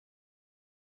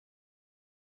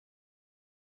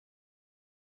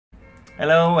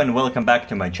Hello and welcome back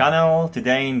to my channel.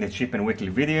 Today in the cheap and weekly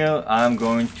video I'm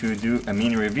going to do a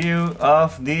mini review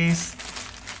of this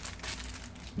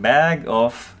bag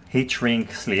of heat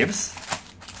shrink sleeves.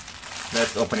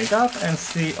 Let's open it up and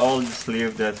see all the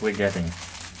sleeves that we're getting.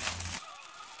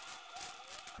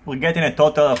 We're getting a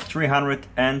total of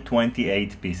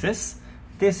 328 pieces.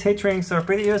 These heat shrinks are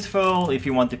pretty useful if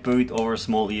you want to put it over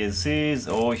small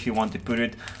ESCs or if you want to put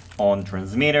it on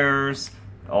transmitters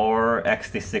or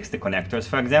XT60 connectors,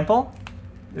 for example.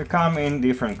 They come in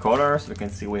different colors. You can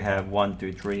see we have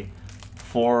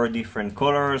 4 different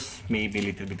colors, maybe a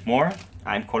little bit more.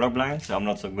 I'm colorblind, so I'm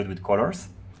not so good with colors.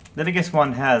 The biggest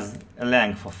one has a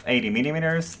length of 80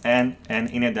 millimeters and an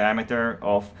inner diameter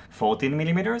of 14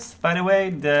 millimeters. By the way,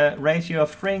 the ratio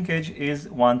of shrinkage is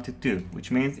 1:2, which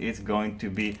means it's going to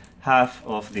be half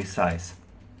of this size.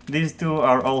 These two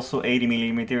are also 80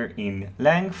 millimeter in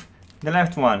length. The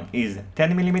left one is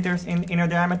 10 millimeters in inner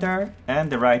diameter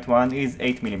and the right one is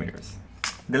 8 millimeters.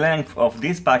 The length of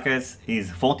these packets is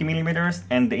 40 millimeters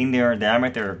and the inner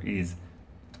diameter is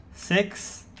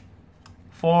 6,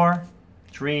 4,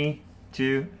 3,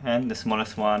 2 and the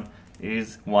smallest one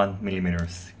is 1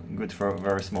 millimeters. Good for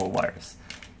very small wires.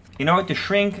 In order to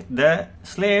shrink the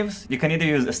sleeves, you can either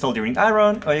use a soldering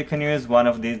iron or you can use one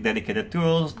of these dedicated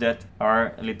tools that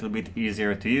are a little bit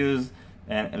easier to use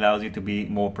and allows you to be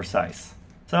more precise.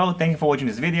 So thank you for watching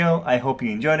this video. I hope you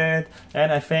enjoyed it, and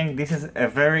I think this is a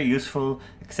very useful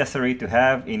accessory to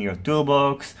have in your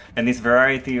toolbox, and this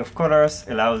variety of colors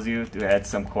allows you to add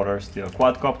some colors to your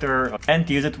quadcopter and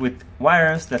to use it with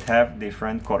wires that have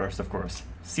different colors, of course.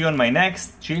 See you on my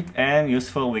next cheap and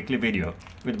useful weekly video.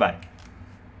 Goodbye.